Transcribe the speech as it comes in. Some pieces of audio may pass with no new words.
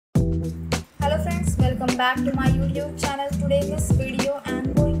welcome back to my YouTube channel. Today in this video I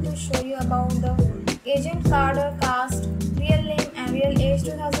am going to show you about the Agent Carter cast, real name and real age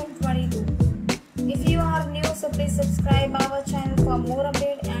 2022. If you are new, so please subscribe our channel for more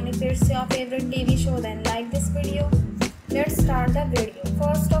updates, and if it's your favorite TV show, then like this video. Let's start the video.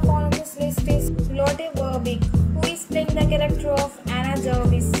 First of all on this list is Lotte Verbeek, who is playing the character of Anna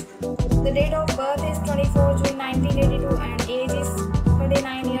Jarvis. The date of birth is 24 June 1982 and age is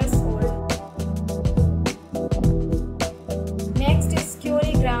 39 years old. Next is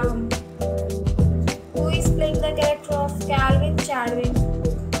Curry Graham, who is playing the character of Calvin Chadwick.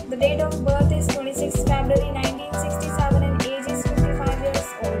 The date of birth is 26 February 1967 and age is 55 years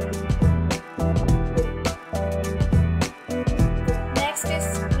old. Next is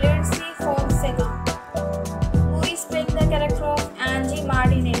Lindsay Fonseca, who is playing the character of Angie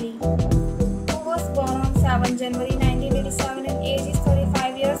Martinelli, who was born on 7 January 1987 and age is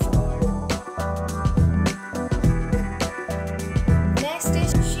 35 years old. Next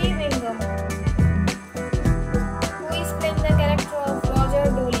is Shea Wingham, who is playing the character of Roger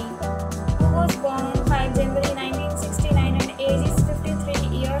Dooley, who was born on 5 January 1969 and age is 53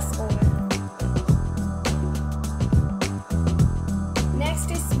 years old. Next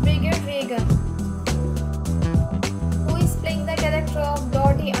is Bridget Regan, who is playing the character of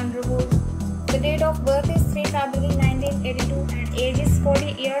Dottie Underwood. The date of birth is 3 February 1982 and age is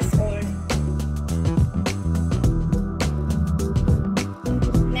 40 years old.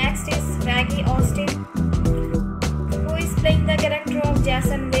 Next is Raggy Austin, who is playing the character of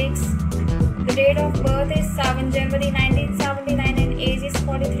Jason Biggs. The date of birth is 7 January 1979 and age is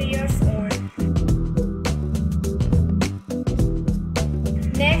 43 years old.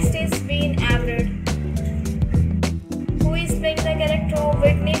 Next is Wayne Everett, who is playing the character of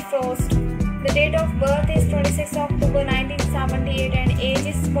Whitney Frost. The date of birth is 26 October 1978 and age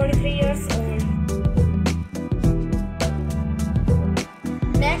is 43 years old.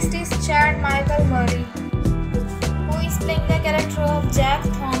 Next is Chad Michael Murray, who is playing the character of Jack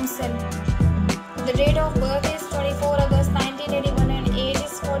Thompson. The date of birth is 24 August 1981 and age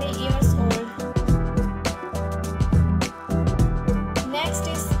is 40 years old. Next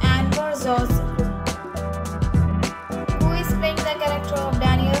is Anwar Joseph, who is playing the character of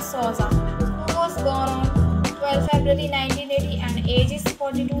Daniel Souza, who was born on 12 February 1980 and age is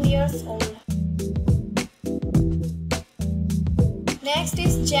 42 years old. Next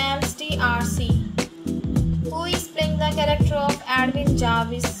is James T. Arcee, who is playing the character of Edwin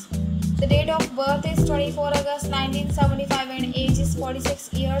Jarvis. The date of birth is 24 August 1975 and age is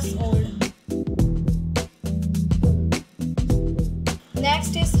 46 years old.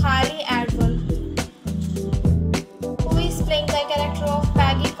 Next is Hayley Atwell, who is playing the character of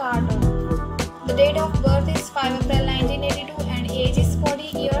Peggy Carter. The date of birth is 5 April 1982 and age is 40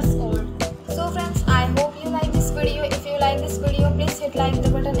 years old. So friends, I hope you like this video. If you like this video, please hit like the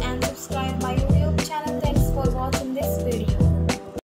button and subscribe my